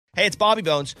Hey, it's Bobby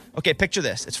Bones. Okay, picture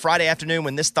this. It's Friday afternoon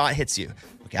when this thought hits you.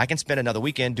 Okay, I can spend another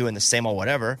weekend doing the same old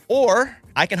whatever, or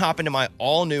I can hop into my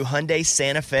all-new Hyundai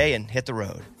Santa Fe and hit the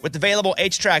road. With available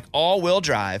H-Track all-wheel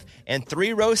drive and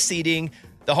 3-row seating,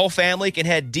 the whole family can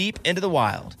head deep into the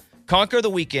wild. Conquer the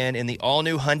weekend in the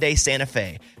all-new Hyundai Santa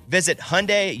Fe. Visit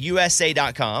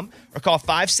HyundaiUSA.com or call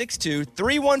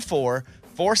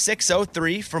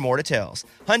 562-314-4603 for more details.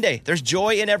 Hyundai, there's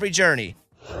joy in every journey.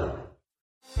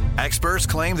 Experts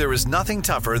claim there is nothing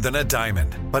tougher than a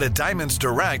diamond. But at Diamonds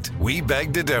Direct, we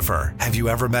beg to differ. Have you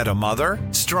ever met a mother?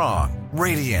 Strong,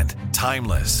 radiant,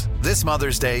 timeless. This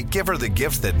Mother's Day, give her the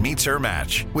gift that meets her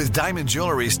match. With diamond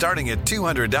jewelry starting at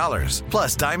 $200.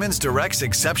 Plus Diamonds Direct's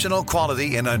exceptional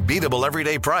quality and unbeatable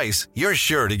everyday price, you're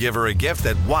sure to give her a gift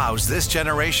that wows this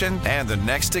generation and the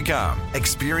next to come.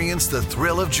 Experience the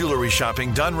thrill of jewelry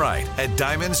shopping done right at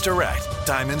Diamonds Direct.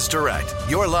 Diamonds Direct.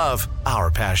 Your love, our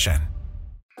passion.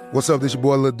 What's up, this your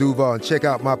boy Lil Duval, and check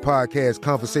out my podcast,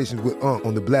 Conversations with Unc,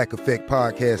 on the Black Effect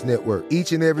Podcast Network.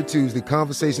 Each and every Tuesday,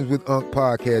 Conversations with Unc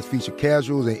podcast feature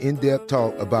casual and in-depth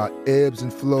talk about ebbs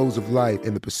and flows of life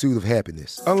and the pursuit of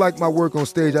happiness. Unlike my work on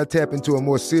stage, I tap into a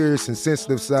more serious and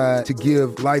sensitive side to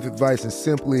give life advice and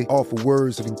simply offer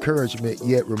words of encouragement,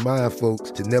 yet remind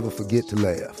folks to never forget to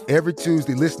laugh. Every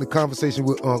Tuesday, listen to Conversation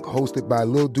with Unc, hosted by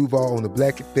Lil Duval on the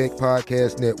Black Effect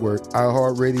Podcast Network,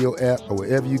 iHeartRadio app, or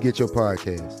wherever you get your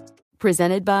podcasts.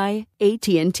 Presented by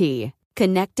AT&T.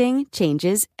 Connecting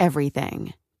changes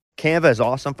everything. Canva is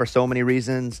awesome for so many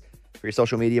reasons, for your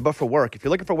social media, but for work. If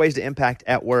you're looking for ways to impact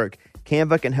at work,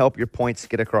 Canva can help your points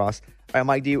get across. All right,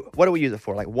 Mike, what do we use it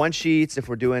for? Like one-sheets, if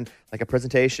we're doing like a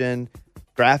presentation,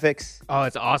 graphics? Oh,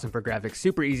 it's awesome for graphics.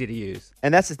 Super easy to use.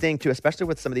 And that's the thing, too, especially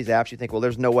with some of these apps, you think, well,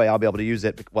 there's no way I'll be able to use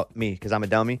it. Well, me, because I'm a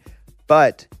dummy.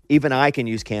 But even I can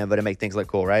use Canva to make things look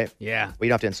cool, right? Yeah. Well, you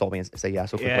don't have to insult me and say yeah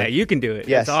so quickly. Yeah, you can do it.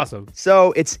 Yes. It's awesome.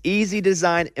 So it's easy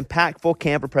design, impactful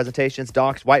Canva presentations,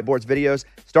 docs, whiteboards, videos.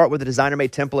 Start with a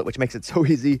designer-made template, which makes it so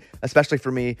easy, especially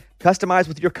for me. Customize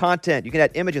with your content. You can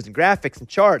add images and graphics and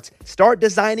charts. Start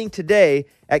designing today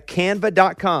at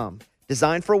canva.com.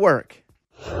 Design for work.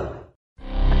 Here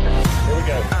we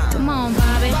go. Come on,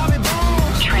 Bobby.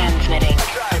 Transmitting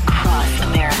across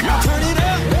America. Now turn it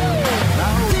up.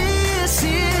 This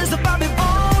is the Bobby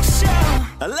Bones Show.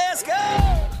 Let's go.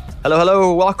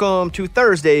 Hello. Welcome to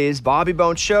Thursday's Bobby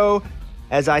Bones Show.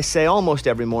 As I say almost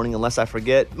every morning, unless I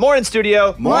forget. Morning,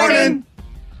 studio. Morning.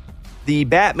 The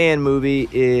Batman movie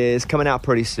is coming out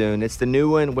pretty soon. It's the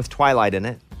new one with Twilight in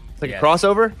it. It's like a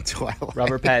crossover? Twilight.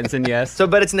 Robert Pattinson, yes. So,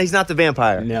 but he's not the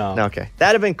vampire. No. Okay.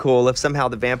 That'd have been cool if somehow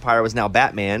the vampire was now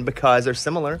Batman because they're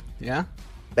similar. Yeah.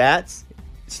 Bats.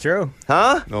 It's true.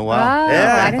 Huh? Oh, wow.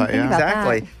 Yeah, I didn't think about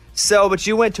exactly. that. So, but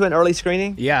you went to an early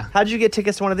screening? Yeah. How did you get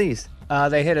tickets to one of these?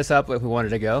 They hit us up if we wanted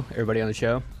to go. Everybody on the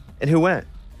show. And who went?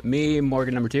 Me,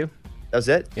 Morgan, number 2. That was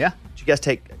it? Yeah. Did you guys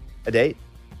take a date?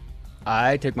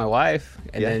 I took my wife,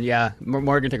 and then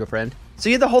Morgan took a friend. So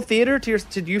you had the whole theater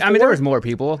to you? I mean, there was more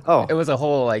people. Oh. It was a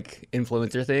whole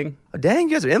influencer thing. Oh, dang,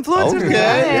 you guys are influencers.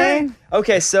 Okay.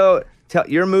 Okay, so tell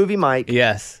your movie, Mike.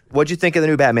 Yes. What'd you think of the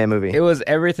new Batman movie? It was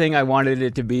everything I wanted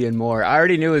it to be and more. I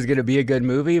already knew it was going to be a good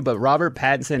movie, but Robert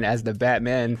Pattinson as the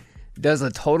Batman does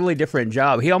a totally different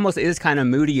job. He almost is kind of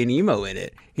moody and emo in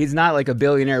it. He's not like a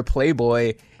billionaire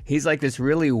playboy. He's like this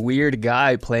really weird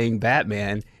guy playing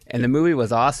Batman, and the movie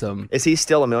was awesome. Is he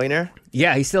still a millionaire?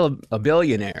 Yeah, he's still a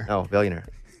billionaire. Oh, billionaire.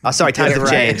 Oh, sorry, times have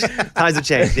Right. changed. Times have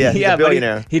changed. Yeah, he's a but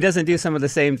billionaire. he doesn't do some of the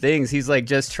same things. He's like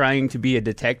just trying to be a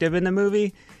detective in the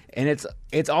movie, and it's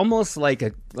almost like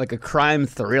a crime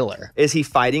thriller. Is he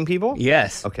fighting people?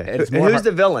 Yes. Okay. It's Who's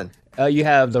the villain? You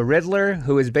have the Riddler,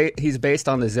 who is he's based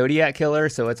on the Zodiac Killer,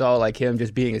 so it's all like him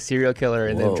just being a serial killer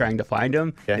and then trying to find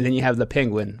him. Okay. And then you have the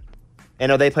Penguin.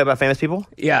 And are they played by famous people?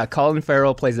 Yeah, Colin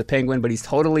Farrell plays the Penguin, but he's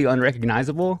totally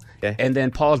unrecognizable. Okay. And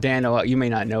then Paul Dano, you may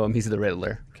not know him, he's the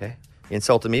Riddler. Okay. You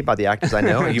insulted me by the actors I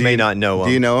know. You may not know him.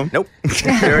 Do you know him? Nope.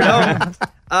 Sure don't.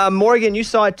 Morgan, you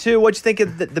saw it too. What'd you think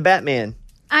of the Batman?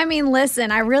 I mean,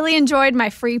 listen, I really enjoyed my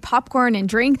free popcorn and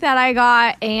drink that I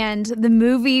got, and the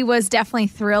movie was definitely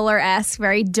thriller-esque,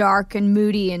 very dark and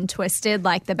moody and twisted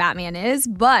like the Batman is,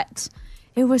 but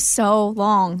it was so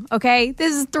long, okay?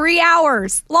 This is 3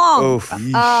 hours long. Oof.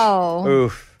 Oh.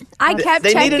 Oof. I kept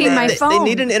checking my phone. They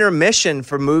need an intermission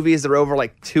for movies that are over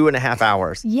like 2.5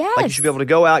 hours. Yes. Like you should be able to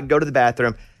go out and go to the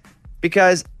bathroom,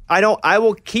 because I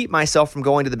will keep myself from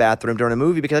going to the bathroom during a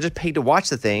movie because I just paid to watch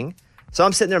the thing. So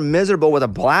I'm sitting there miserable with a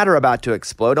bladder about to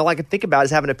explode. All I can think about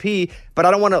is having to pee, but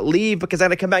I don't want to leave because I got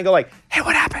to come back and go like, hey,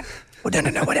 what happened? Well,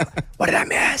 no, what did I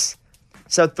miss?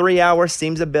 So 3 hours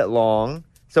seems a bit long.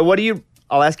 So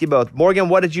I'll ask you both. Morgan,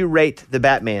 what did you rate the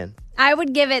Batman? I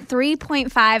would give it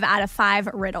 3.5 out of 5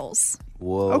 riddles.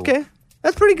 Whoa. Okay.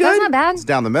 That's pretty good. That's not bad. It's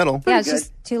down the middle. Yeah, it's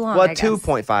just too long. Well, I guess.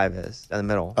 2.5 is in the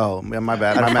middle. Oh, yeah, my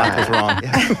bad. My math was wrong.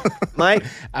 Mike,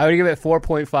 I would give it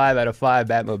 4.5 out of 5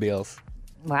 Batmobiles.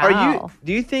 Wow.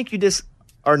 do you think you just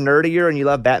are nerdier and you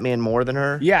love Batman more than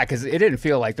her? Yeah, because it didn't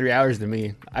feel like 3 hours to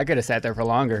me. I could have sat there for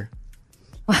longer.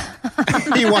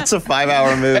 He wants a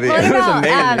 5-hour movie. What It was about,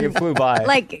 amazing. It flew by.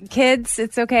 Like kids,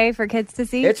 it's okay for kids to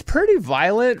see? It's pretty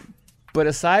violent, but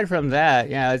aside from that,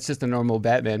 yeah, it's just a normal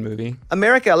Batman movie.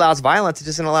 America allows violence, it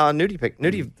doesn't allow nudity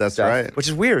That's stuff, right. which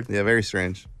is weird Yeah, very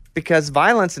strange. because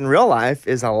violence in real life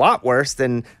is a lot worse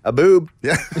than a boob.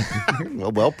 Yeah.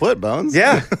 well put, Bones.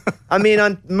 Yeah. I mean,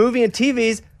 on movie and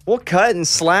TVs, we'll cut and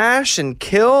slash and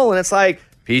kill, and it's like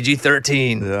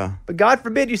PG-13. Yeah. But God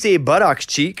forbid you see a buttocks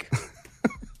cheek.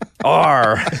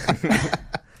 R.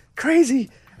 Crazy.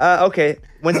 Okay.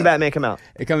 When's the Batman come out?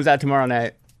 It comes out tomorrow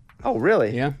night. Oh,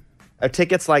 really? Yeah. Are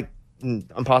tickets like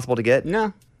impossible to get?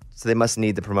 No. So they must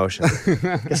need the promotion.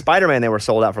 'Cause Spider-Man, they were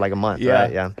sold out for like a month, Yeah.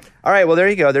 right? Yeah. All right, well, there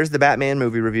you go. There's the Batman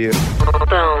movie review.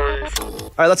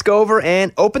 All right, let's go over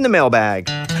and open the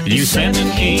mailbag. You send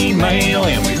an email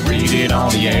and we read it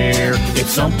on the air.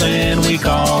 It's something we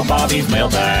call Bobby's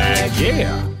mailbag.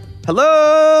 Yeah.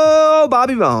 Hello,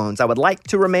 Bobby Bones. I would like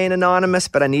to remain anonymous,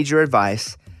 but I need your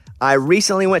advice. I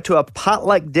recently went to a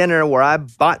potluck dinner where I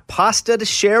bought pasta to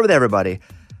share with everybody.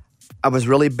 I was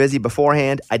really busy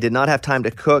beforehand. I did not have time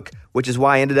to cook, which is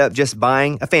why I ended up just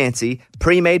buying a fancy,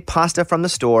 pre-made pasta from the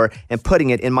store and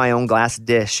putting it in my own glass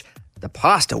dish. The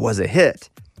pasta was a hit.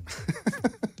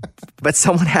 But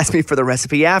someone asked me for the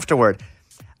recipe afterward.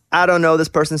 I don't know this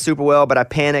person super well, but I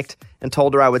panicked and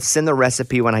told her I would send the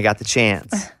recipe when I got the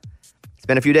chance. It's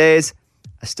been a few days.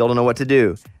 I still don't know what to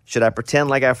do. Should I pretend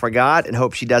like I forgot and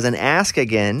hope she doesn't ask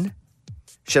again?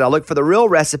 Should I look for the real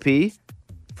recipe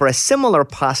for a similar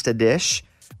pasta dish,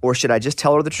 or should I just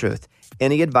tell her the truth?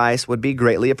 Any advice would be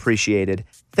greatly appreciated.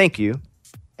 Thank you,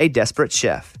 a desperate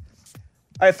chef.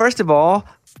 All right, first of all,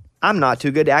 I'm not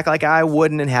too good to act like I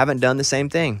wouldn't and haven't done the same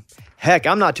thing. Heck,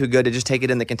 I'm not too good to just take it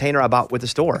in the container I bought with the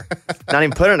store. Not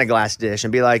even put it in a glass dish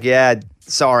and be like, yeah,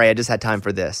 sorry, I just had time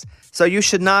for this. So you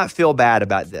should not feel bad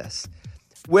about this.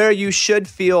 Where you should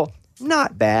feel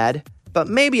not bad, but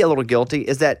maybe a little guilty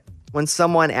is that when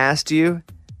someone asked you,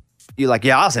 you're like,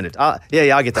 yeah, I'll send it. I'll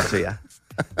get that to you.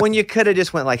 When you could have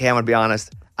just went like, hey, I'm going to be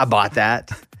honest, I bought that.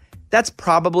 That's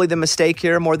probably the mistake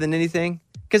here more than anything,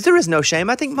 because there is no shame.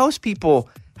 I think most people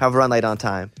have run late on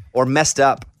time or messed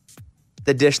up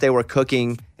the dish they were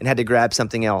cooking and had to grab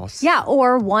something else. Yeah,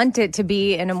 or want it to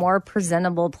be in a more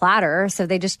presentable platter, so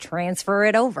they just transfer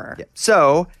it over. Yeah.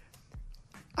 So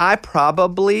I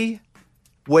probably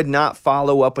would not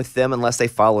follow up with them unless they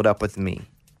followed up with me.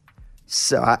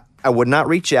 So I would not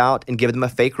reach out and give them a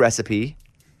fake recipe.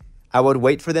 I would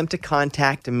wait for them to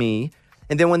contact me.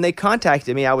 And then when they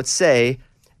contacted me, I would say,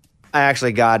 I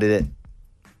actually got it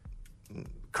at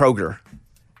Kroger.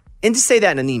 And just say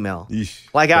that in an email. Yeesh.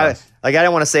 I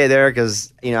didn't want to say it there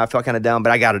because, I felt kind of dumb,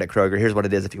 but I got it at Kroger. Here's what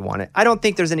it is if you want it. I don't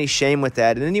think there's any shame with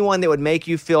that. And anyone that would make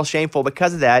you feel shameful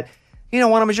because of that, you don't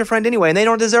want them as your friend anyway. And they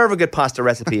don't deserve a good pasta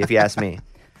recipe, if you ask me.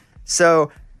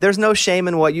 So there's no shame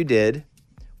in what you did.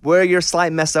 Where your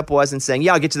slight mess up was in saying,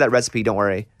 yeah, I'll get you that recipe, don't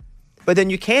worry. But then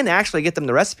you can actually get them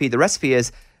the recipe. The recipe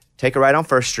is take a right on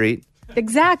First Street.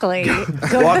 Exactly. Go to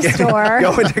the store.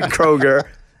 Go into Kroger.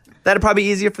 That'd probably be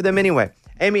easier for them anyway.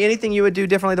 Amy, anything you would do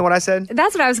differently than what I said?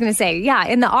 That's what I was going to say. Yeah,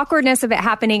 in the awkwardness of it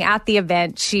happening at the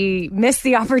event, she missed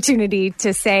the opportunity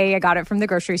to say, I got it from the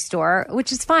grocery store,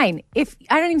 which is fine. I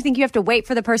don't even think you have to wait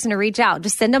for the person to reach out.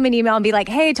 Just send them an email and be like,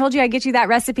 hey, I told you I'd get you that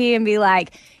recipe, and be like,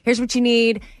 here's what you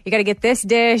need. You got to get this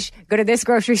dish, go to this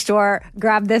grocery store,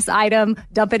 grab this item,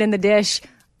 dump it in the dish.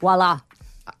 Voila.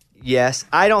 Yes.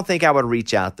 I don't think I would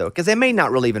reach out, though, because they may not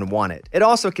really even want it. It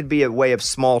also could be a way of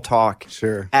small talk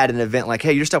at an event, like,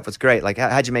 hey, your stuff was great. Like,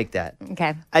 how'd you make that?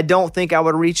 Okay. I don't think I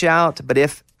would reach out, but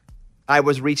if I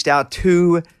was reached out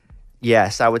to,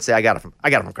 yes, I would say I got it from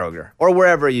Kroger or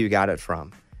wherever you got it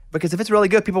from. Because if it's really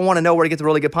good, people want to know where to get the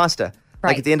really good pasta.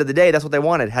 Right. Like at the end of the day, that's what they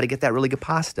wanted, how to get that really good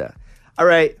pasta. All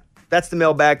right. That's the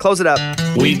mailbag. Close it up.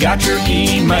 We got your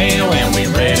email and we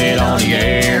read it on the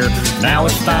air. Now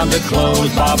it's time to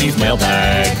close Bobby's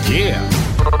mailbag. Yeah.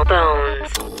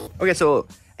 Okay, so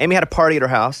Amy had a party at her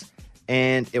house,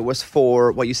 and it was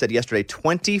for what you said yesterday,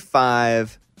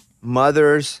 25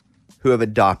 mothers who have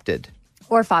adopted.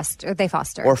 Or foster. They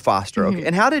foster. Or foster, okay.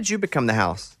 And how did you become the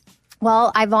house?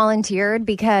 Well, I volunteered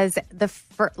because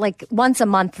once a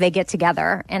month they get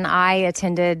together, and I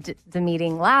attended the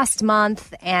meeting last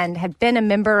month and had been a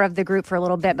member of the group for a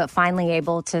little bit, but finally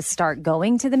able to start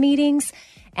going to the meetings.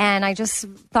 And I just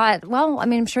thought, well, I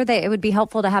mean, I'm sure that it would be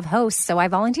helpful to have hosts, so I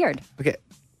volunteered. Okay.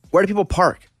 Where do people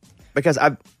park? Because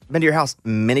I've been to your house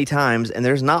many times, and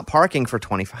there's not parking for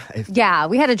 25. Yeah,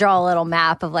 we had to draw a little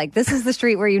map of like, this is the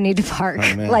street where you need to park.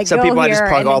 Like, So go people here, just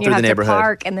park and all then through you the have neighborhood. to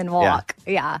park and then walk.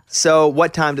 Yeah. So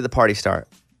what time did the party start?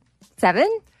 7?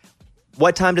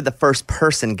 What time did the first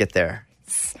person get there?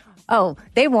 Oh,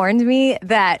 they warned me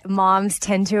that moms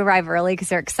tend to arrive early because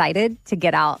they're excited to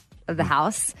get out of the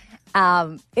house.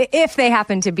 If they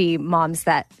happen to be moms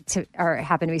that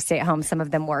happen to be stay at home, some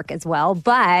of them work as well.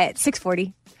 But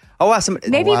 6:40. Oh, wow.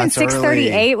 Maybe even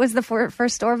 6:38 was the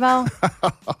first doorbell.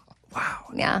 Wow.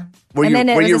 Yeah. Were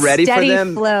you ready for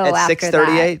them at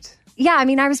 6:38? Yeah, I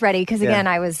mean, I was ready because, again,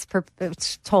 I was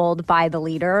told by the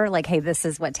leader, like, hey, this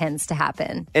is what tends to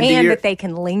happen. And that they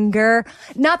can linger.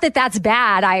 Not that that's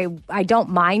bad. I don't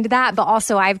mind that. But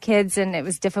also, I have kids, and it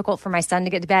was difficult for my son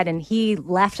to get to bed. And he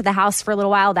left the house for a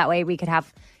little while. That way we could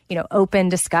have, open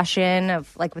discussion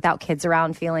of, like, without kids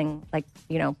around feeling like,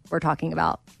 we're talking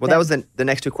about. Well, that was the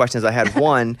next two questions I had.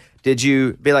 One, did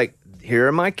you be like, here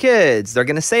are my kids. They're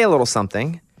going to say a little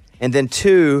something. And then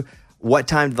two, what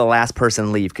time did the last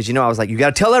person leave? Because, I was like, you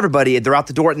got to tell everybody they're out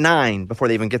the door at 9 before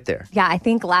they even get there. Yeah, I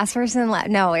think last person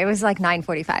no, it was like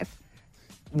 9:45.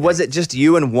 Was it just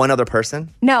you and one other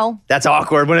person? No. That's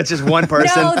awkward when it's just one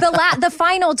person. No, the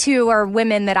final two are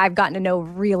women that I've gotten to know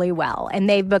really well. And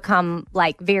they've become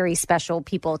like very special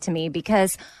people to me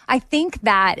because I think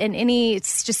that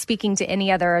it's just speaking to any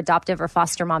other adoptive or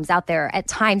foster moms out there, at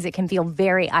times it can feel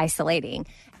very isolating.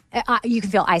 You can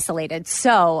feel isolated.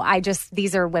 So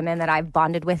these are women that I've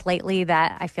bonded with lately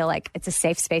that I feel like it's a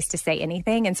safe space to say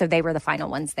anything. And so they were the final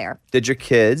ones there. Did your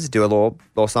kids do a little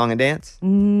song and dance?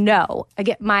 No.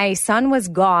 Again, my son was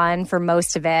gone for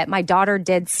most of it. My daughter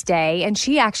did stay, and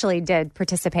she actually did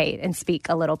participate and speak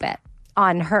a little bit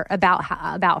on her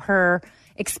about her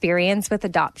experience with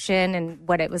adoption and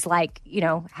what it was like,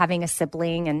 having a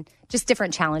sibling and just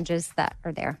different challenges that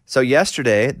are there. So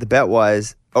yesterday, the bet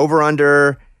was over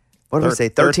under... What did we say?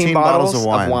 13 bottles of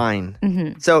wine.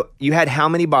 Mm-hmm. So you had how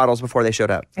many bottles before they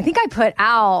showed up? I think I put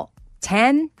out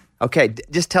 10. Okay,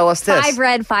 just tell us this. 5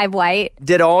 red, 5 white.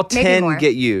 Did all 10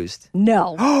 get used?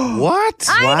 No. What?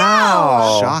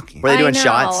 Wow. Shocking. Were they doing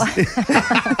shots?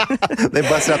 They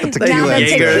busted out the Now, tequila. the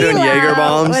tequila Jaeger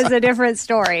bombs. was a different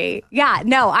story. Yeah,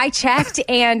 no, I checked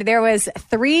and there was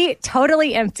 3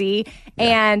 totally empty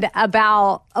and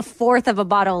about a fourth of a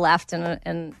bottle left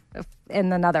in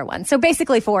another one. So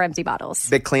basically 4 empty bottles.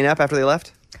 Big cleanup after they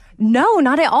left? No,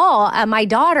 not at all. My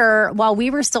daughter, while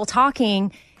we were still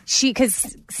talking,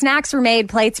 because snacks were made,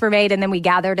 plates were made, and then we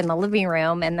gathered in the living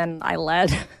room, and then I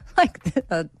led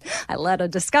a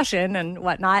discussion and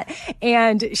whatnot.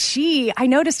 And I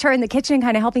noticed her in the kitchen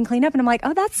kind of helping clean up, and I'm like,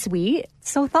 oh, that's sweet.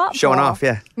 So thoughtful. Showing off,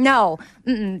 yeah. No.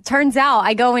 Turns out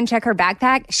I go and check her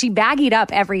backpack. She baggied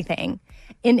up everything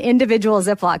in individual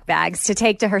Ziploc bags to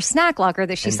take to her snack locker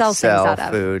that she sells things out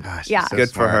of. Food. Gosh, Yeah. so Good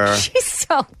for smart. her. She's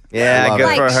so... Yeah, good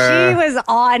like, for her. she was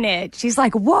on it. She's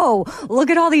like, whoa,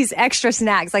 look at all these extra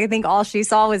snacks. Like, I think all she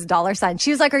saw was dollar signs. She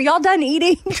was like, are y'all done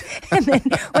eating? And then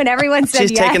when everyone said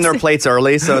She's yes. taking their plates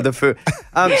early, so the food.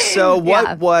 So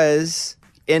what was,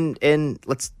 in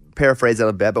let's paraphrase that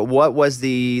a bit, but what was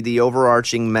the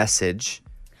overarching message?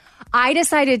 I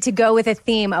decided to go with a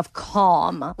theme of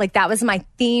calm. Like, that was my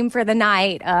theme for the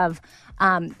night of...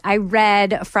 I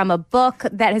read from a book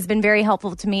that has been very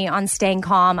helpful to me on staying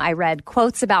calm. I read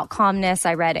quotes about calmness.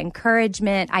 I read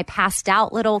encouragement. I passed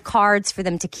out little cards for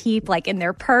them to keep like in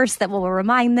their purse that will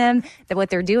remind them that what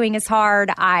they're doing is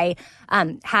hard. I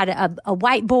had a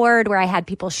whiteboard where I had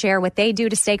people share what they do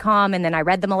to stay calm. And then I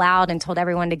read them aloud and told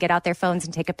everyone to get out their phones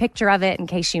and take a picture of it in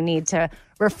case you need to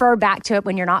refer back to it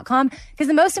when you're not calm. Because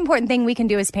the most important thing we can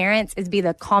do as parents is be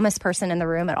the calmest person in the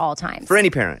room at all times. For any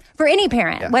parent. For any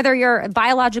parent, whether you're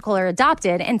biological or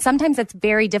adopted. And sometimes that's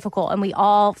very difficult and we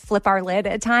all flip our lid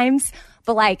at times.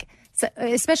 But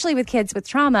especially with kids with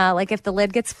trauma, like if the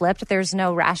lid gets flipped, there's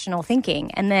no rational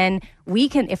thinking. And then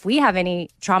if we have any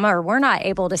trauma or we're not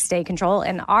able to stay control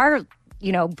and our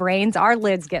brains, our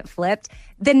lids get flipped,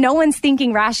 then no one's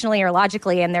thinking rationally or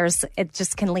logically, and it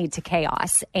just can lead to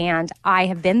chaos. And I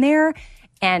have been there,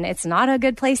 and it's not a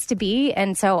good place to be.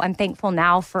 And so I'm thankful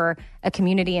now for a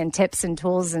community and tips and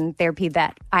tools and therapy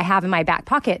that I have in my back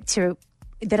pocket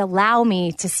that allow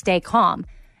me to stay calm.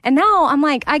 And now I'm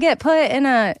like, I get put in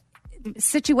a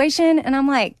situation, and I'm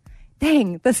like,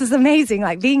 dang, this is amazing.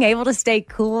 Like, being able to stay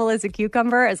cool as a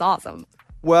cucumber is awesome.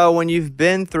 Well, when you've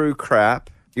been through crap,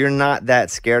 you're not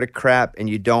that scared of crap and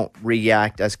you don't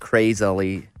react as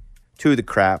crazily to the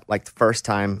crap like the first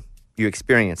time you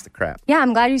experience the crap. Yeah,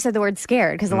 I'm glad you said the word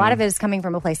scared because a lot of it is coming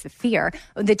from a place of fear.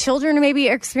 The children are maybe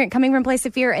coming from a place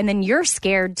of fear, and then you're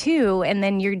scared too, and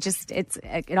then you're just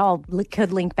it all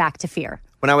could link back to fear.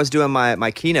 When I was doing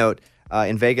my keynote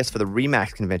in Vegas for the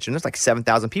RE/MAX convention, there's like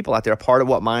 7,000 people out there. Part of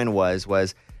what mine was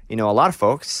a lot of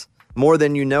folks, more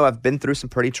than you know, have been through some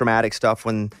pretty traumatic stuff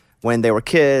when they were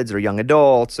kids or young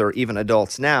adults or even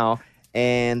adults now.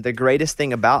 And the greatest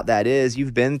thing about that is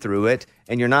you've been through it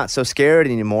and you're not so scared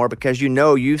anymore because you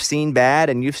know you've seen bad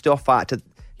and you've still fought to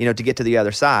get to the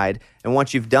other side. And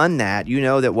once you've done that, you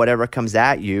know that whatever comes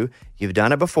at you, you've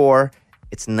done it before.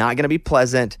 It's not going to be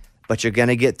pleasant, but you're going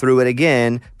to get through it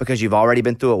again because you've already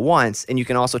been through it once. And you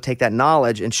can also take that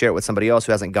knowledge and share it with somebody else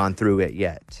who hasn't gone through it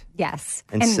yet. Yes.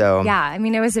 And so, yeah, I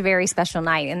mean, it was a very special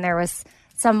night. And there was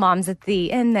some moms at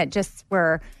the end that just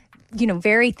were,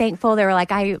 very thankful. They were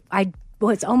like, I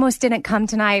almost didn't come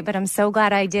tonight, but I'm so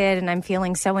glad I did. And I'm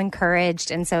feeling so encouraged.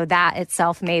 And so that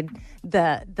itself made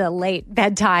the late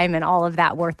bedtime and all of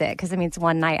that worth it. Because, it's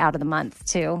one night out of the month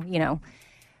too,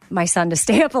 my son to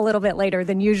stay up a little bit later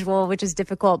than usual, which is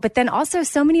difficult. But then also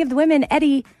so many of the women,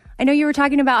 Eddie, I know you were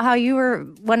talking about how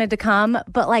you wanted to come,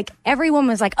 but everyone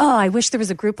was like, oh, I wish there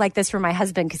was a group like this for my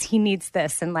husband because he needs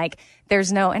this. And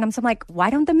there's no, and I'm like, why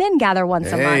don't the men gather once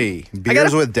a month? Hey,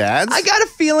 beers with dads? I got a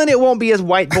feeling it won't be as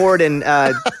whiteboard and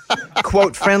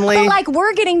quote friendly. But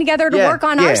we're getting together to work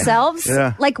on ourselves.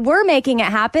 Yeah. We're making it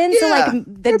happen. Yeah. So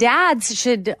the dads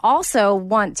should also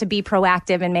want to be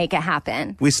proactive and make it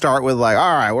happen. We start with all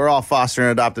right, we're all foster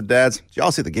and adopted dads. Did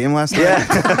y'all see the game last night?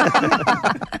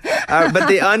 Yeah. But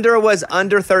the under was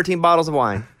under 13 bottles of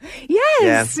wine.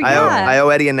 Yes. Yeah. I owe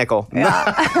Eddie a nickel.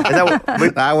 Yeah.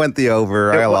 I went the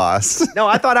over. I lost. No,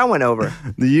 I thought I went over.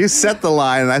 You set the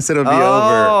line, and I said it would be over.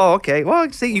 Oh, okay.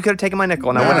 Well, see, you could have taken my nickel,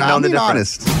 and I wouldn't have known the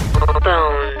difference.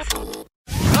 Honest.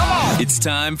 It's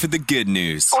time for the good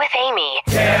news. With Amy.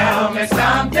 Tell me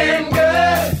something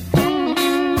good.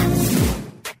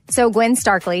 So Gwen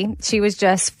Starkley, she was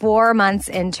just 4 months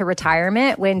into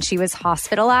retirement when she was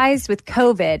hospitalized with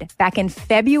COVID back in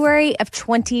February of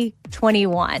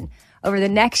 2021. Over the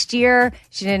next year,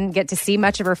 she didn't get to see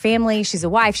much of her family. She's a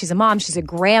wife, she's a mom, she's a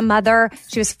grandmother.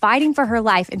 She was fighting for her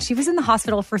life, and she was in the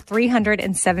hospital for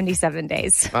 377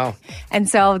 days. Wow. And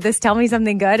so this Tell Me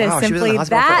Something Good is simply she was in the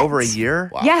hospital that. for over a year?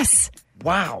 Wow. Yes.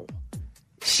 Wow.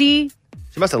 She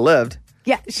must have lived.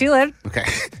 Yeah, she lived. Okay.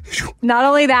 Not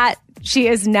only that, she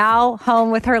is now home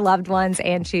with her loved ones,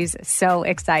 and she's so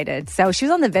excited. So she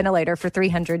was on the ventilator for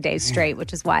 300 days straight,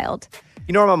 which is wild.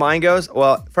 You know where my mind goes?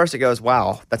 Well, first it goes,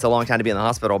 wow, that's a long time to be in the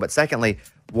hospital. But secondly,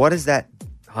 what is that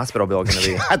hospital bill going to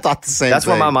be? I thought the same That's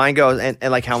thing. where my mind goes.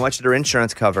 And how much did her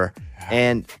insurance cover?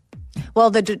 And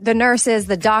well, the nurses,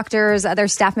 the doctors, other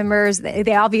staff members,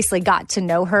 they obviously got to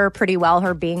know her pretty well,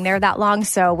 her being there that long.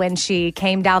 So when she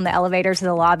came down the elevator to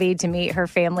the lobby to meet her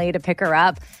family to pick her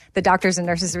up, the doctors and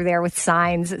nurses were there with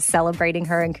signs celebrating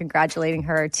her and congratulating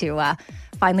her to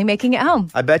finally making it home.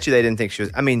 I bet you they didn't think she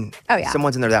was.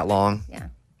 Someone's in there that long. Yeah.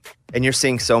 And you're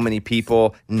seeing so many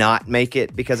people not make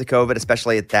it because of COVID,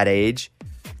 especially at that age.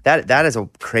 That is a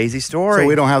crazy story. So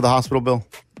we don't have the hospital bill?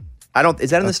 Is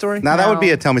that in the story? No, that would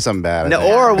be a Tell Me Something Bad. No,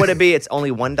 or would it be it's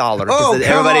only $1? Oh,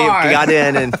 everybody got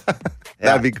in and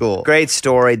that'd be cool. Great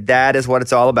story. That is what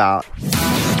it's all about.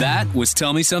 That was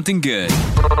Tell Me Something Good.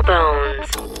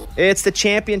 It's the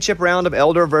championship round of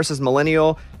Elder versus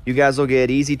Millennial. You guys will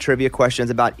get easy trivia questions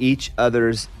about each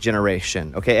other's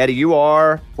generation. Okay, Eddie, you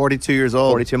are 42 years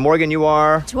old. 42. Morgan, you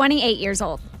are 28 years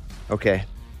old. Okay.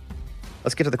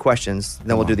 Let's get to the questions,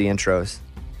 then we'll do the intros.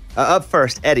 Up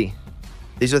first, Eddie.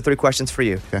 These are the 3 questions for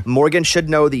you. Okay. Morgan should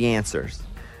know the answers.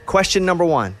 Question number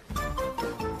 1.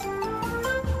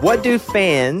 What do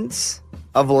fans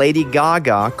of Lady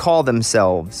Gaga call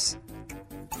themselves?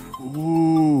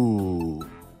 Ooh.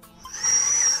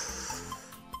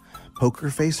 Poker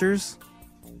facers?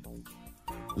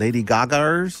 Lady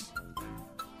Gagars?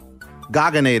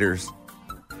 Gaganators.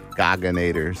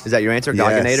 Gaganators. Is that your answer?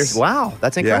 Yes. Gaganators? Wow,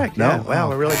 that's incorrect. Yeah. Yeah. Wow,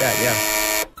 we're really bad.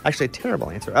 Yeah. Actually, a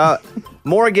terrible answer.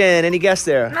 Morgan, any guess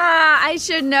there? I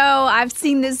should know. I've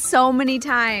seen this so many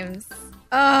times.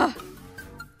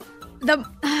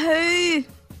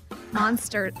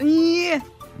 Monster.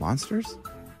 Monsters?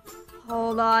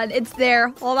 Hold on. It's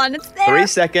there. 3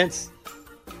 seconds.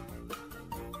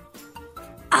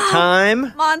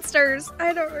 Time. Monsters.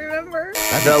 I don't remember.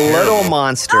 The Little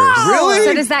Monsters. Really?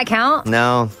 So does that count?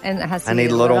 No. And it has to I be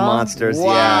need Little Monsters.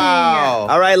 Wow.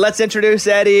 Yeah. All right, let's introduce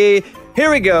Eddie. Here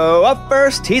we go. Up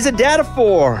first, he's a dad of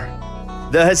 4.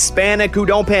 The Hispanic who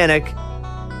don't panic.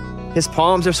 His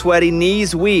palms are sweaty,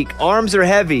 knees weak, arms are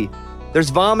heavy. There's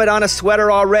vomit on a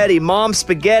sweater already. Mom's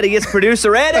spaghetti. It's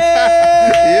producer Eddie.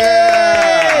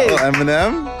 Yeah. Well,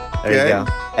 Eminem. There you go.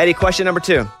 Eddie, question number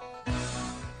 2.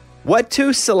 What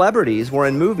 2 celebrities were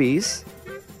in movies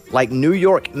like New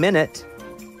York Minute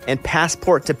and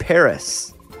Passport to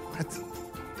Paris? What?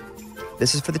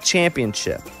 This is for the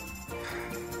championship.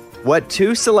 What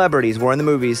 2 celebrities were in the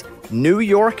movies New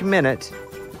York Minute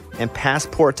and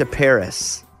Passport to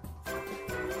Paris?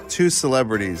 2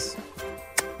 celebrities.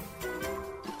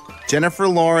 Jennifer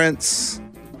Lawrence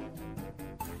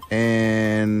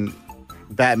and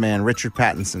Batman, Richard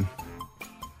Pattinson.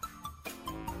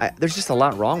 There's just a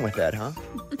lot wrong with that, huh?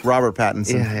 Robert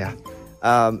Pattinson. Yeah.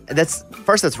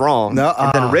 That's wrong. No,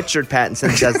 and then Richard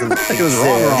Pattinson doesn't. I think it was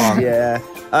wrong. Yeah.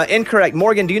 Incorrect.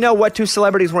 Morgan, do you know what 2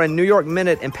 celebrities were in New York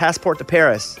Minute and Passport to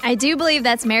Paris? I do believe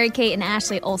that's Mary-Kate and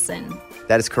Ashley Olsen.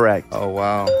 That is correct. Oh,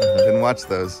 wow. Didn't watch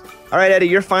those. All right, Eddie,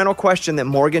 your final question that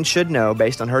Morgan should know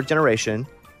based on her generation.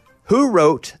 Who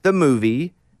wrote the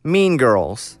movie Mean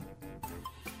Girls?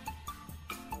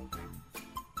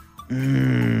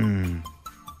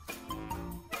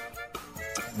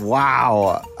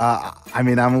 Wow.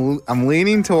 I'm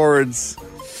leaning towards.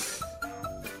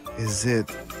 Is it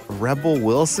Rebel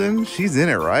Wilson? She's in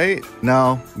it, right?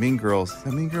 No, Mean Girls. Is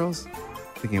that Mean Girls?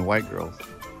 Thinking White Girls.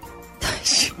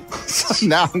 So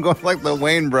now I'm going like the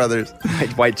Wayne brothers.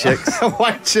 White chicks.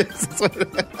 White chicks.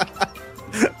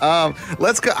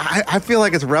 Let's go. I feel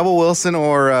like it's Rebel Wilson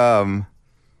or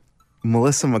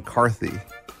Melissa McCarthy.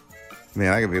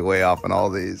 Man, I could be way off on all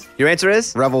these. Your answer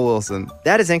is? Rebel Wilson.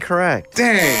 That is incorrect.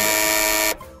 Dang.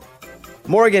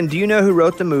 Morgan, do you know who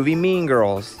wrote the movie Mean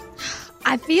Girls?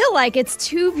 I feel like it's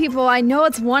 2 people. I know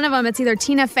it's one of them. It's either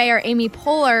Tina Fey or Amy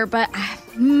Poehler, but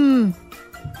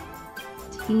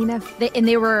Tina Fey, and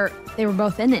they were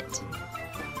both in it.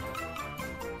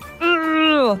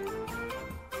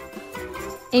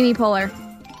 Amy Poehler.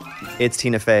 It's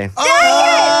Tina Fey.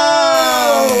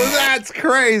 Oh, that's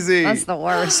crazy. That's the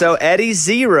worst. So Eddie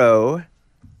 0,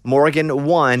 Morgan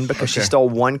 1 because she stole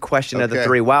 1 question of the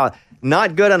 3. Wow,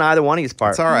 not good on either one of his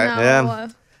parts. It's all right. No. Yeah.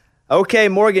 Okay,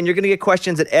 Morgan, you're going to get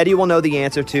questions that Eddie will know the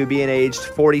answer to, being aged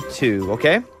 42,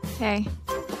 okay? Okay.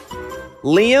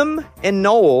 Liam and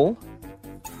Noel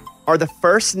are the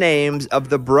first names of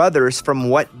the brothers from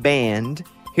what band?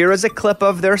 Here is a clip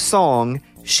of their song,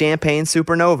 Champagne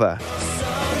Supernova.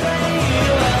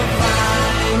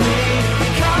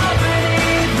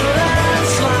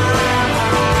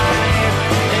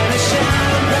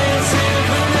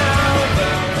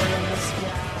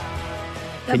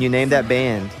 Can you name that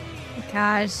band?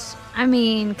 Gosh, I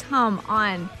mean, come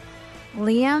on.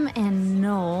 Liam and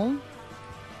Noel,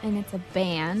 and it's a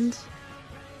band.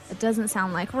 It doesn't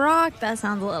sound like rock. That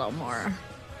sounds a little more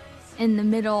in the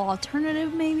middle,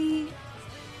 alternative maybe.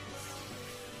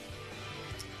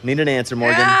 Need an answer,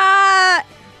 Morgan.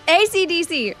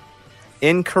 AC/DC.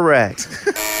 Incorrect.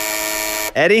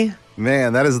 Eddie?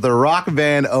 Man, that is the rock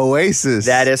band Oasis.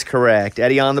 That is correct.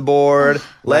 Eddie on the board.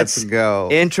 Let's go.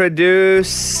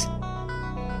 Introduce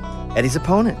Eddie's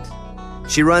opponent.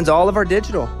 She runs all of our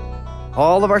digital,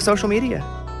 all of our social media,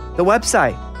 the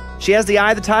website. She has the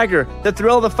eye of the tiger, the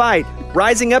thrill of the fight,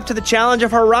 rising up to the challenge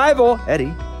of her rival,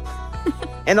 Eddie.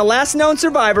 And the last known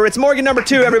survivor, it's Morgan number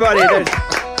 2, everybody.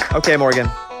 Okay, Morgan.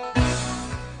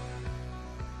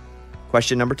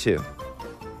 Question number 2.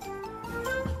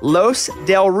 Los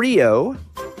Del Rio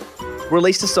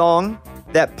released a song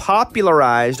that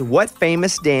popularized what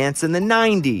famous dance in the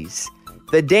 90s?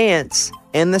 The dance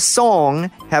and the song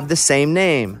have the same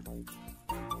name.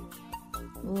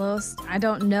 I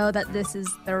don't know that this is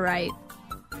the right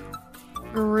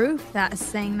group that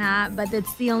sang that, but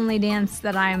it's the only dance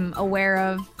that I'm aware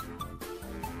of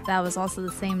that was also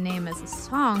the same name as the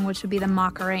song, which would be the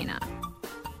Macarena.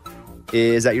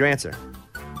 Is that your answer?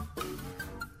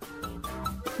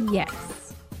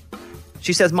 Yes.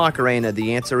 She says Macarena.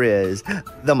 The answer is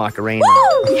the Macarena.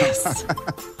 Woo! Yes.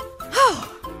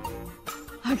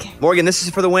 Okay. Morgan, this is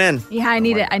for the win. Yeah, I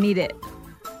need it.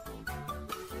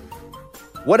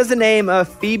 What is the name of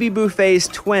Phoebe Buffay's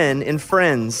twin in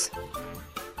Friends?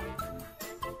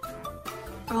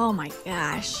 Oh my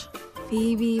gosh.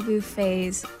 Phoebe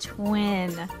Buffay's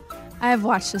twin. I've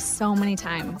watched this so many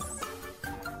times.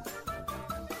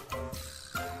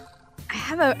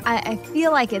 I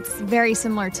feel like it's very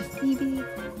similar to Phoebe.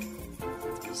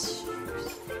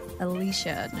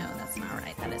 Alicia. No, that's not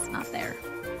right. That is not there.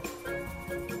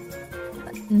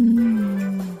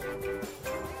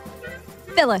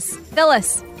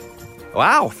 Phyllis.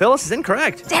 Wow, Phyllis is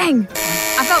incorrect. Dang.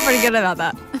 I felt pretty good about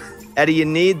that. Eddie, you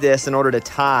need this in order to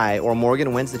tie, or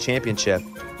Morgan wins the championship.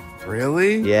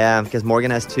 Really? Yeah, because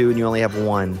Morgan has 2 and you only have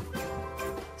 1.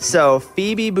 So,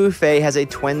 Phoebe Buffay has a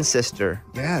twin sister.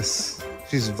 Yes.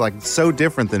 She's like so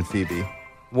different than Phoebe.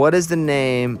 What is the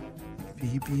name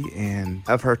Phoebe and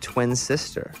of her twin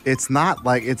sister? It's not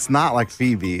like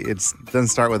Phoebe. It doesn't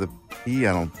start with a P,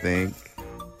 I don't think.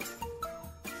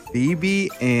 Phoebe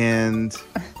and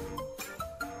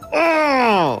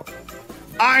oh,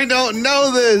 I don't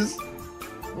know this.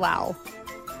 Wow.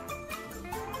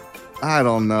 I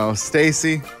don't know.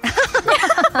 Stacy?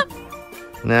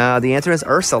 No, the answer is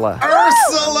Ursula.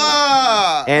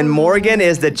 Ursula! And Morgan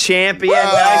is the champion.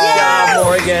 Nice job,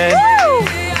 Morgan.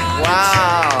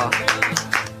 Wow.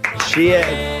 She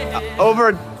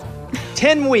over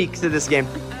 10 weeks of this game.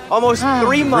 Almost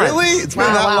 3 months. Really? It's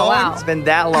been that long? Wow. It's been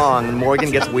that long. And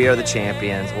Morgan gets We Are the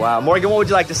Champions. Wow. Morgan, what would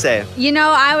you like to say? You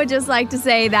know, I would just like to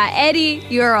say that, Eddie,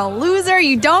 you're a loser.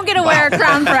 You don't get to wear a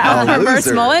crown for first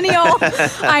loser. millennial.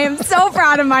 I am so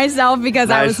proud of myself because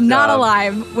I Nice was not job.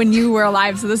 alive when you were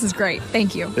alive. So this is great.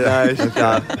 Thank you. Nice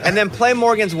job. And then play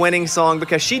Morgan's winning song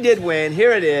because she did win.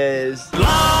 Here it is.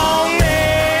 Long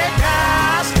neck,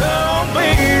 high skull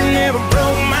beard, never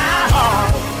broke my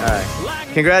heart. All right.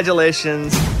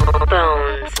 Congratulations.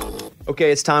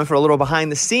 Okay, it's time for a little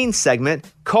behind the scenes segment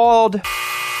called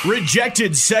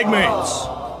Rejected segments.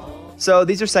 So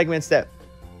these are segments that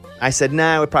I said,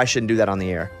 nah, we probably shouldn't do that on the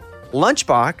air.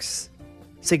 Lunchbox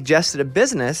suggested a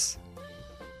business,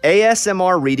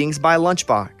 ASMR readings by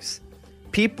Lunchbox.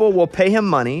 People will pay him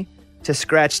money to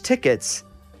scratch tickets,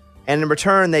 and in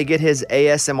return, they get his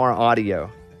ASMR audio.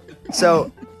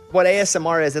 So what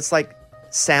ASMR is, it's like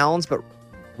sounds, but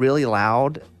really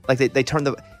loud. Like they turn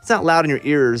it's not loud in your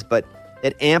ears, but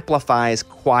it amplifies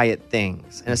quiet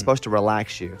things, and it's supposed to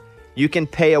relax you. You can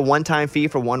pay a one-time fee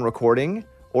for one recording,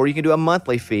 or you can do a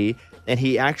monthly fee, and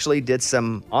he actually did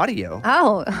some audio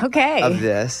Oh, okay. of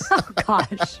this. Oh,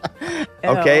 gosh.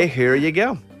 Okay, here you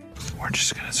go. We're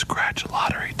just gonna scratch a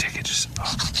lottery ticket. Just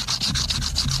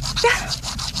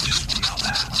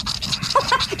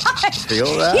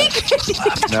feel that. Feel that?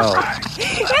 No.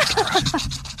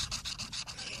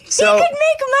 So he could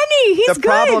make money. He's the good.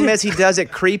 problem is he does it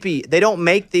creepy. They don't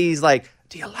make these like,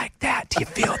 do you like that? Do you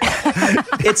feel that?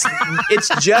 it's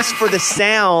just for the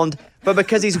sound, but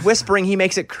because he's whispering, he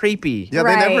makes it creepy. Yeah,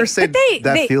 Right. they never say But they-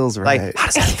 that feels right. Like, how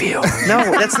does that feel?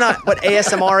 No, that's not what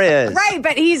ASMR is. Right,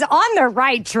 but he's on the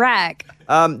right track.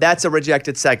 That's a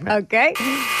rejected segment. Okay.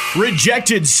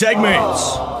 Rejected segments.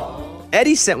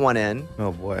 Eddie sent one in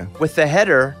Oh boy. with the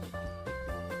header,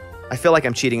 I feel like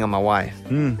I'm cheating on my wife.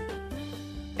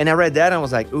 And I read that and I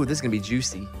was like, ooh, this is going to be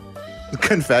juicy.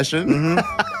 Confession?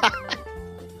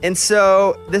 And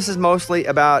so this is mostly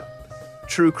about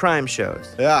true crime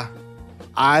shows. Yeah.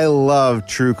 I love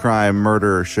true crime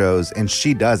murder shows, and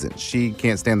she doesn't. She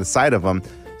can't stand the sight of them.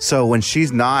 So when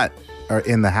she's not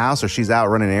in the house or she's out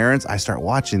running errands, I start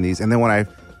watching these. And then when I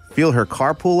feel her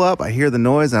car pull up, I hear the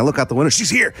noise, and I look out the window. She's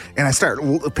here. And I start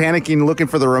panicking, looking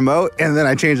for the remote, and then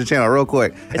I change the channel real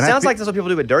quick. It sounds like that's what people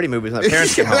do with dirty movies when their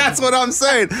parents get home. That's what I'm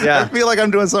saying. Yeah. I feel like I'm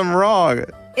doing something wrong.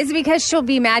 Is it because she'll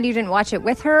be mad you didn't watch it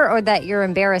with her, or that you're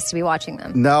embarrassed to be watching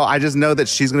them? No, I just know that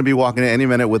she's going to be walking in any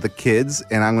minute with the kids,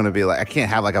 and I'm going to be like, I can't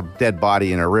have like a dead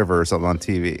body in a river or something on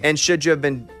TV. And should you have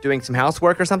been doing some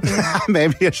housework or something?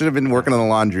 Maybe I should have been working on the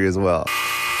laundry as well.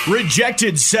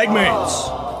 Rejected segments.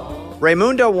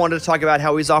 Raymundo wanted to talk about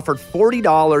how he's offered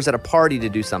 $40 at a party to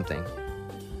do something,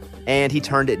 and he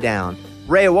turned it down.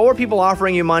 Ray, what were people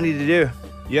offering you money to do?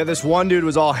 Yeah, this one dude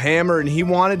was all hammered, and he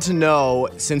wanted to know,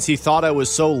 since he thought I was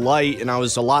so light and I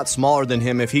was a lot smaller than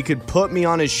him, if he could put me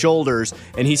on his shoulders,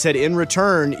 and he said in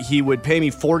return, he would pay me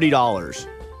 $40.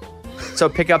 So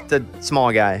pick up the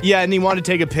small guy. Yeah, and he wanted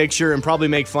to take a picture and probably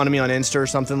make fun of me on Insta or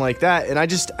something like that. And I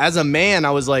just, as a man,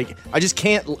 I was like, I just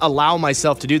can't allow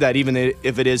myself to do that, even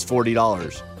if it is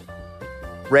 $40.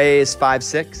 Ray is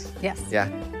 5'6". Yes. Yeah.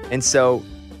 And so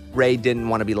Ray didn't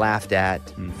want to be laughed at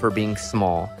for being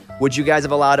small. Would you guys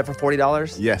have allowed it for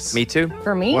 $40? Yes. Me too?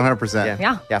 For me? 100%.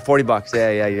 Yeah. Yeah,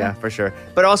 $40. Yeah, for sure.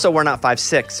 But also, we're not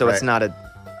 5'6", so it's not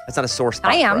a sore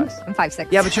spot I am. for us. I'm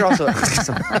 5'6". Yeah, but you're also...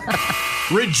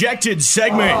 Rejected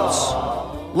segments.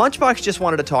 Lunchbox just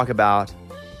wanted to talk about,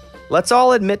 let's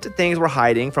all admit to things we're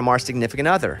hiding from our significant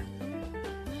other.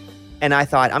 And I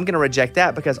thought, I'm going to reject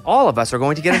that because all of us are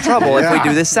going to get in trouble if we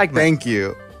do this segment. Thank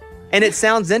you. And it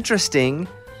sounds interesting,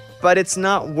 but it's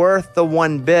not worth the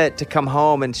one bit to come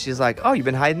home and she's like, oh, you've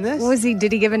been hiding this?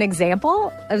 Did he give an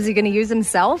example? Was he going to use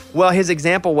himself? Well, his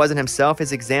example wasn't himself.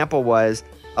 His example was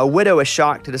a widow is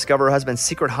shocked to discover her husband's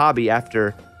secret hobby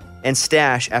and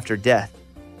stash after death.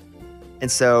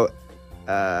 And so...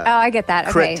 I get that.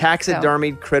 Okay.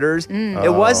 Taxidermied critters.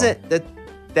 It wasn't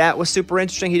that was super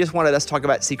interesting. He just wanted us to talk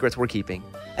about secrets we're keeping.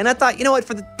 And I thought, you know what,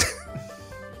 for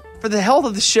the for the health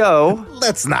of the show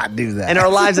Let's not do that. and our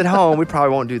lives at home, we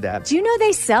probably won't do that. Do you know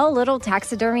they sell little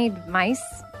taxidermied mice?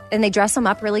 And they dress them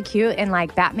up really cute in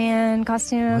like Batman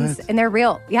costumes. What? And they're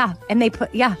real. Yeah. And they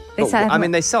But, sell I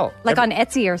mean, they sell like on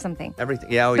Etsy or something.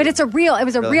 everything. Yeah, But it was a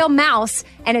Really? real mouse,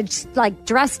 and it's like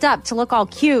dressed up to look all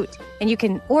cute, and you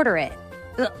can order it.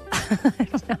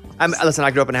 Listen,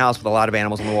 I grew up in a house with a lot of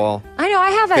animals on the wall. I know,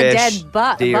 I have a Fish,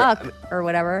 dead deer. buck or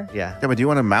whatever. Yeah. Yeah, but do you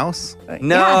want a mouse? No,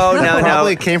 no.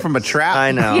 Probably came from a trap.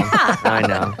 I know. Yeah. I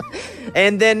know.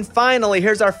 And then finally,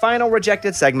 here's our final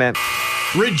rejected segment.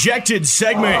 Rejected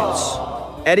segments.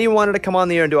 Eddie wanted to come on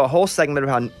the air and do a whole segment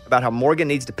about how Morgan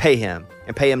needs to pay him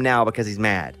and pay him now because he's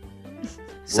mad.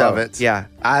 So, Love it. Yeah.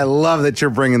 I love that you're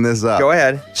bringing this up. Go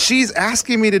ahead. She's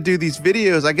asking me to do these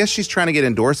videos. I guess she's trying to get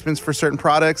endorsements for certain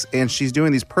products, and she's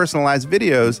doing these personalized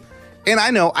videos. And I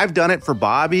know I've done it for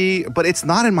Bobby, but it's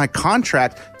not in my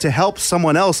contract to help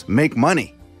someone else make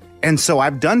money. And so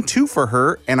I've done 2 for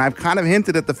her, and I've kind of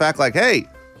hinted at the fact like, hey,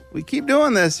 we keep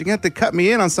doing this. You're going to have to cut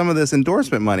me in on some of this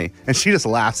endorsement money. And she just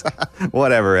laughs.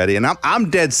 Whatever, Eddie. And I'm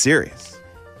dead serious.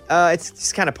 It's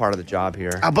just kind of part of the job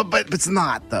here. But it's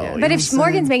not, though. Yeah. You But know if what I'm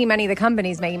Morgan's saying? making money, the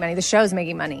company's making money, the show's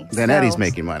making money. Then So- Eddie's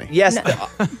making money. Yes.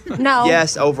 No.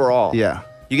 Yes, overall. Yeah.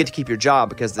 You get to keep your job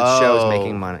because the show's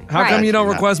making money. How come you don't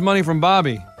request money from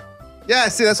Bobby? Yeah,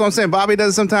 see, that's what I'm saying. Bobby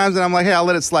does it sometimes, and I'm like, hey, I'll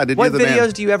let it slide. Did What you the videos man?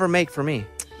 do you ever make for me?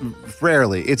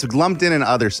 Rarely. It's lumped in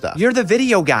other stuff. You're the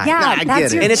video guy. Yeah, I that's get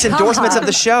it. your And it's job. endorsements of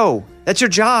the show. That's your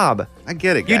job. I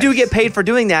get it, You guys. do get paid for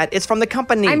doing that. It's from the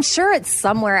company. I'm sure it's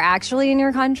somewhere actually in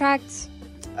your contract.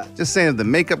 Just saying, if the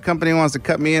makeup company wants to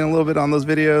cut me in a little bit on those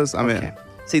videos, I'm in.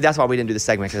 See, that's why we didn't do the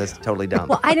segment because that's totally dumb.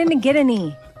 Well, I didn't get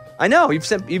any. I know.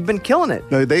 You've been killing it.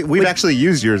 No, we've actually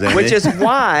used yours, Andy. Which is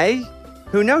why,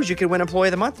 who knows, you could win Employee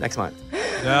of the Month next month.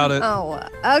 Doubt it. Oh,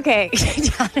 okay.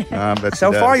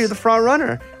 So far, you're the front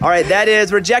runner. All right, that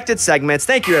is Rejected Segments.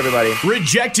 Thank you, everybody.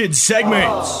 Rejected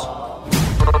segments.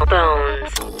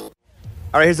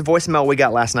 All right, here's the voicemail we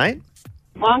got last night.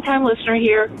 Long-time listener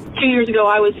here. 2 years ago,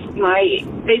 my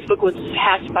Facebook was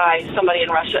hacked by somebody in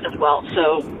Russia as well.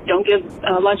 So don't give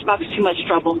Lunchbox too much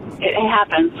trouble. It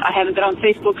happens. I haven't been on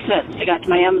Facebook since. I got to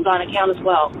my Amazon account as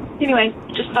well. Anyway,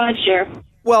 just thought I'd share.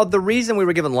 Well, the reason we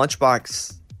were giving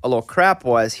Lunchbox a little crap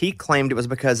was he claimed it was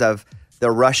because of the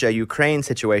Russia-Ukraine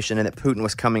situation and that Putin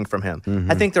was coming from him.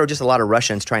 I think there were just a lot of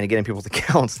Russians trying to get in people's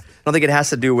accounts. I don't think it has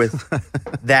to do with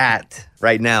that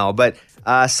right now. But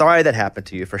sorry that happened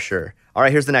to you for sure. All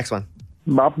right, here's the next one.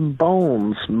 Bobby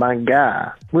Bones, my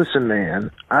guy. Listen, man,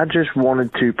 I just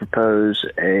wanted to propose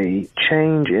a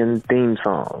change in theme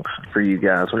songs for you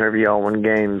guys whenever y'all win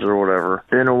games or whatever.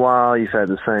 Been a while, you've had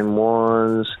the same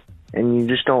ones, and you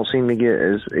just don't seem to get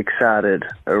as excited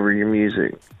over your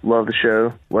music. Love the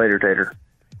show. Later, Tater.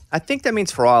 I think that means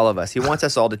for all of us. He wants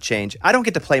us all to change. I don't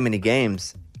get to play many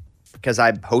games because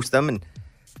I host them, and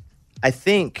I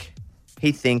think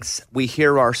he thinks we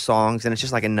hear our songs and it's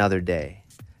just like another day.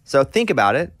 So think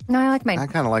about it. No, I like mine. I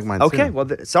kind of like mine Okay, too. well,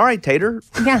 sorry, Tater.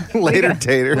 Yeah. Later,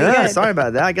 Tater. Yeah, sorry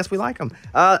about that. I guess we like them.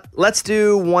 Let's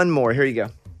do one more. Here you go.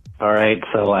 All right,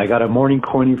 so I got a morning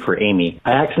corny for Amy.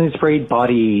 I accidentally sprayed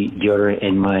body deodorant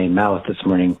in my mouth this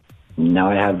morning.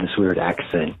 Now I have this weird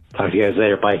accent. Talk to you guys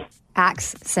later. Bye.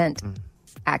 Axe scent.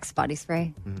 Axe body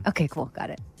spray. Okay, cool.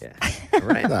 Got it. Yeah. All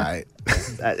right. All right.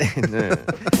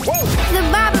 The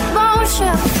Bobby Bones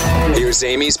Show. Here's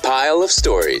Amy's pile of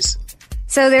stories.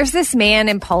 So there's this man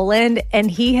in Poland,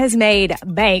 and he has made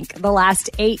bank the last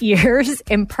 8 years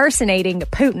impersonating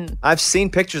Putin. I've seen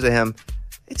pictures of him.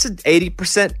 It's an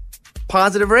 80%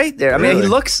 positive rate there. I mean, Really? he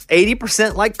looks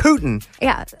 80% like Putin.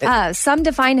 Yeah. Some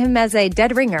define him as a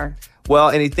dead ringer. Well,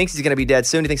 and he thinks he's going to be dead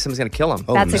soon. He thinks someone's going to kill him.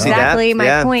 That's You see exactly that? my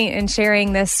Yeah. point in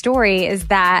sharing this story is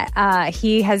that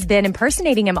he has been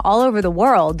impersonating him all over the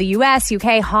world. The U.S.,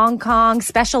 UK, Hong Kong,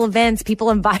 special events. People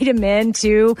invite him in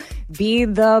to be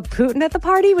the Putin at the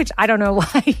party, which I don't know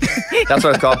why. That's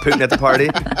what it's called, Putin at the party.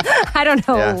 I don't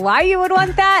know Yeah. why you would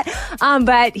want that.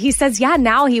 But he says,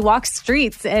 now he walks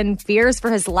streets and fears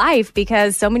for his life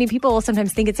because so many people will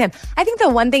sometimes think it's him. I think the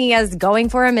one thing he has going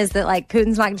for him is that like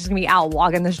Putin's not just going to be out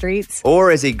walking the streets.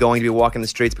 Or is he going to be walking the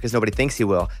streets because nobody thinks he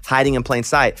will, hiding in plain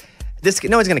sight?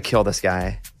 No one's going to kill this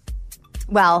guy.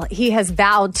 Well, he has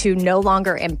vowed to no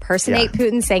longer impersonate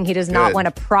Putin, saying he does not Good.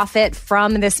 want to profit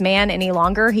from this man any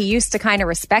longer. He used to kind of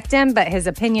respect him, but his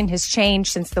opinion has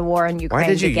changed since the war in Ukraine Why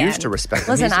did you began. used to respect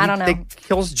him? Listen, I don't know. He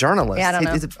kills journalists. Yeah, I don't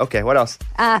know. Okay, what else?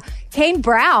 Kane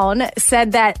Brown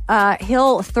said that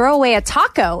he'll throw away a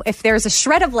taco if there's a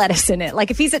shred of lettuce in it.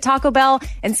 Like if he's at Taco Bell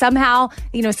and somehow,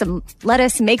 some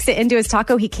lettuce makes it into his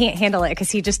taco, he can't handle it because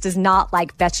he just does not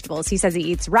like vegetables. He says he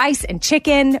eats rice and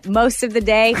chicken most of the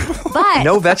day. But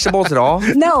But No vegetables at all?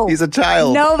 no, He's a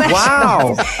child. No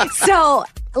vegetables. Wow. So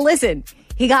listen,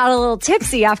 he got a little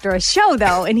tipsy after a show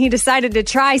though, and he decided to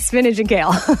try spinach and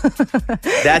kale.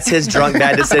 That's his drunk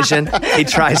bad decision. He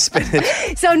tries spinach.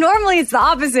 So normally it's the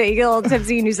opposite. You get a little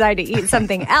tipsy and you decide to eat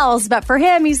something else. But for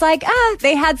him, he's like,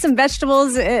 they had some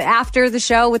vegetables after the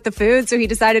show with the food. So he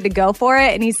decided to go for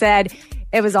it. And he said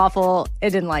it was awful. It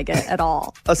didn't like it at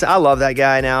all. Listen, I love that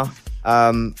guy now.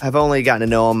 I've only gotten to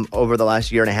know him over the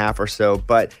last year and a half or so.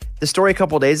 But the story a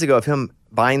couple of days ago of him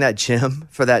buying that gym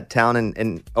for that town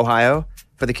in Ohio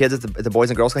for the kids at the Boys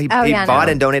and Girls Club, he bought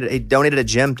and donated. He donated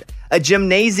a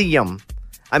gymnasium.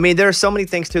 I mean, there are so many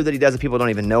things too that he does that people don't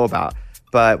even know about.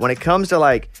 But when it comes to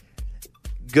like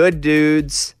good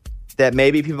dudes that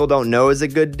maybe people don't know is a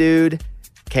good dude,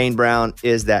 Kane Brown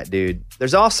is that dude.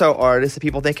 There's also artists that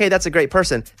people think, hey, that's a great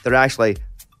person. They're actually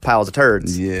piles of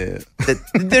turds. Yeah.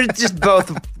 They're just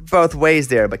both ways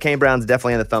there. But Kane Brown's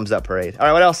definitely in the thumbs up parade. All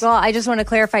right, what else? Well, I just want to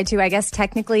clarify too. I guess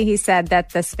technically he said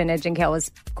that the spinach and kale was,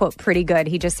 quote, pretty good.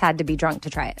 He just had to be drunk to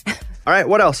try it. All right,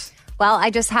 what else? Well, I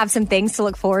just have some things to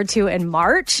look forward to in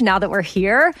March now that we're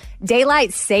here.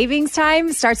 Daylight savings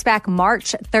time starts back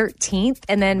March 13th.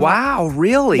 And then Wow,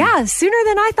 really? Yeah, sooner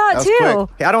than I thought too.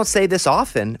 Hey, I don't say this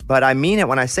often, but I mean it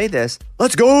when I say this.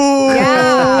 Let's go!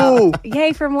 Yeah.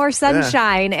 Yay for more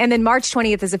sunshine. And then March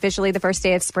 20th is officially the first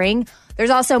day of spring. There's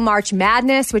also March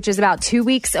Madness, which is about 2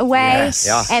 weeks away. Yes.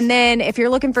 Yeah. And then if you're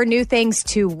looking for new things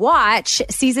to watch,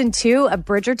 season 2 of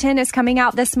Bridgerton is coming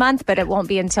out this month, but it won't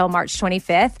be until March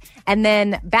 25th. And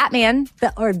then Batman,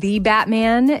 The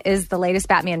Batman is the latest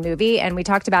Batman movie. And we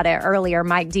talked about it earlier.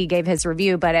 Mike D gave his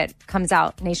review, but it comes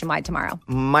out nationwide tomorrow.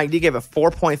 Mike D gave it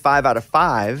 4.5 out of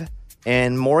 5,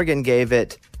 and Morgan gave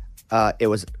it, it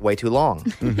was way too long.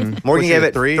 Mm-hmm. Morgan gave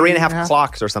it 3.5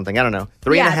 clocks or something. I don't know.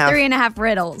 3.5. 3.5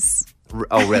 riddles.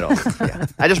 Oh, riddle. Yeah.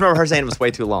 I just remember her saying it was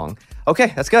way too long.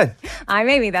 Okay, that's good. I'm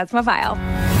Amy. That's my file.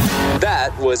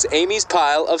 That was Amy's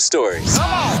pile of stories.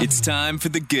 It's time for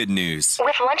the good news.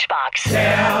 With Lunchbox.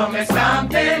 Tell me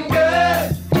something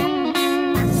good.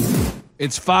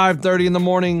 It's 5:30 in the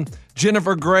morning.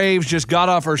 Jennifer Graves just got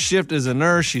off her shift as a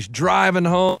nurse. She's driving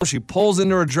home. She pulls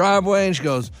into her driveway and she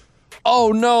goes,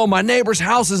 oh no, my neighbor's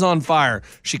house is on fire.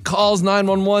 She calls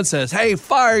 911, says, hey,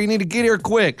 fire, you need to get here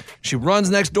quick. She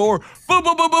runs next door. Boom,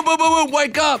 boom, boom, boom, boom, boom, boom,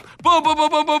 wake up. Boom, boom, boom,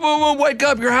 boom, boom, boom, boom, wake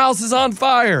up. Your house is on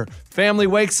fire. Family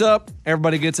wakes up.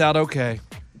 Everybody gets out okay.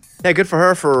 Yeah, good for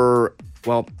her for,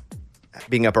 well,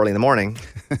 being up early in the morning.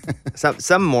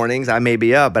 Some mornings I may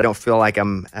be up, but I don't feel like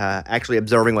I'm actually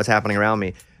observing what's happening around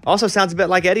me. Also sounds a bit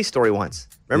like Eddie's story once.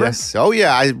 Remember? Yes. Oh,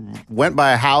 yeah. I went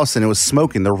by a house and it was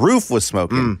smoking. The roof was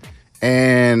smoking.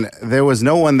 And there was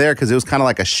no one there because it was kind of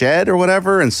like a shed or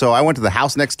whatever. And so I went to the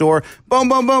house next door. Boom,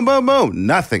 boom, boom, boom, boom.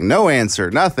 Nothing. No answer.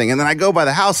 Nothing. And then I go by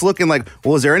the house looking like,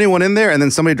 well, is there anyone in there? And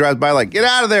then somebody drives by like, get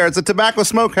out of there. It's a tobacco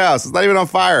smokehouse. It's not even on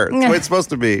fire. It's the way it's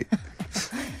supposed to be.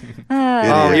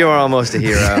 Oh, you are almost a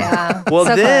hero. Yeah. Well,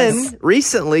 So then close.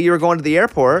 Recently you were going to the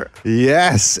airport.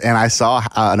 Yes. And I saw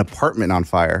an apartment on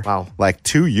fire. Wow. Like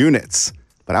 2 units.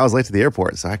 But I was late to the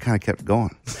airport, so I kind of kept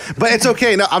going. But it's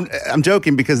okay. No, I'm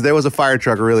joking because there was a fire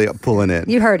truck really pulling in.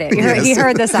 You heard it. He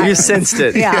heard the siren. You sensed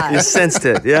it. Yeah. You sensed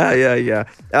it.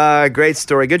 Yeah. Great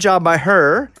story. Good job by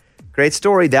her. Great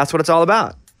story. That's what it's all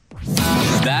about.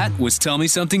 That was Tell Me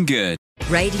Something Good.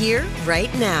 Right here,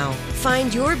 right now.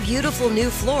 Find your beautiful new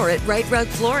floor at Right Rug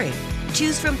Flooring.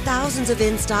 Choose from thousands of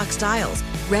in-stock styles,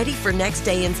 ready for next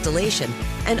day installation,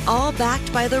 and all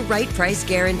backed by the right price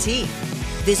guarantee.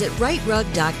 Visit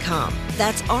rightrug.com.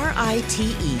 That's RITERUG.com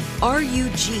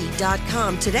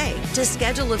today to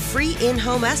schedule a free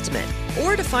in-home estimate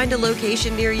or to find a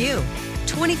location near you.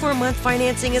 24-month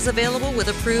financing is available with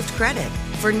approved credit.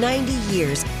 For 90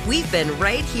 years, we've been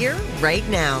right here, right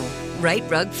now. Right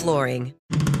Rug Flooring.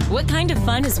 What kind of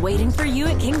fun is waiting for you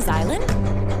at Kings Island?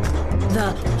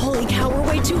 The holy cow, we're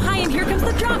way too high and here comes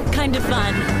the drop kind of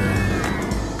fun.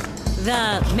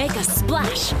 The make a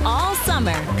splash all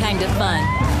summer kind of fun.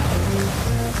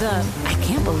 The I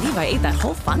can't believe I ate that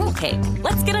whole funnel cake.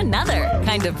 Let's get another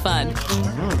kind of fun.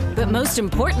 But most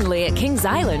importantly, at Kings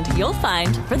Island, you'll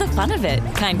find for the fun of it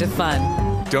kind of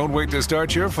fun. Don't wait to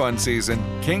start your fun season.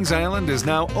 Kings Island is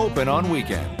now open on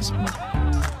weekends.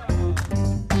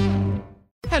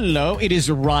 Hello, it is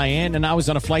Ryan, and I was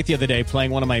on a flight the other day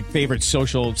playing one of my favorite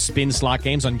social spin slot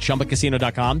games on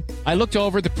ChumbaCasino.com. I looked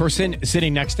over at the person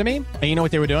sitting next to me, and you know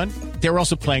what they were doing? They were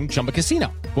also playing Chumba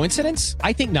Casino. Coincidence?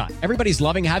 I think not. Everybody's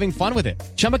loving having fun with it.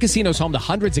 Chumba Casino is home to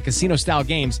hundreds of casino-style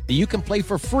games that you can play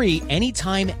for free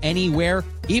anytime, anywhere,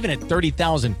 even at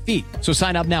 30,000 feet. So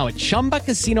sign up now at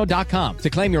ChumbaCasino.com to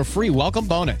claim your free welcome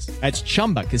bonus. That's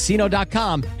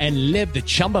ChumbaCasino.com and live the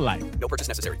Chumba life. No purchase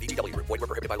necessary. VGW. Void where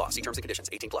prohibited by law. See terms and conditions.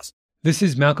 18+. This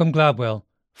is Malcolm Gladwell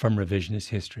from Revisionist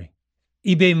History.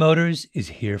 eBay Motors is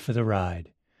here for the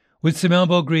ride. With some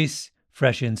elbow grease,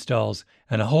 fresh installs,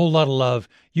 and a whole lot of love,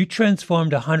 you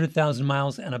transformed 100,000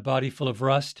 miles and a body full of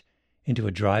rust into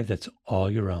a drive that's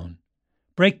all your own.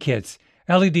 Brake kits,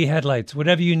 LED headlights,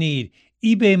 whatever you need,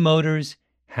 eBay Motors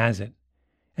has it.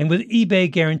 And with eBay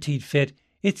Guaranteed Fit,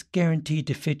 it's guaranteed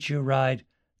to fit your ride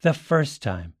the first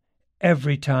time,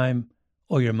 every time,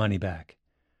 or your money back.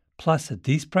 Plus, at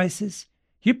these prices,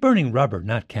 you're burning rubber,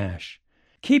 not cash.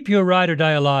 Keep your ride or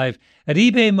die alive at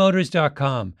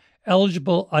ebaymotors.com.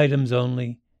 Eligible items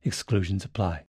only. Exclusions apply.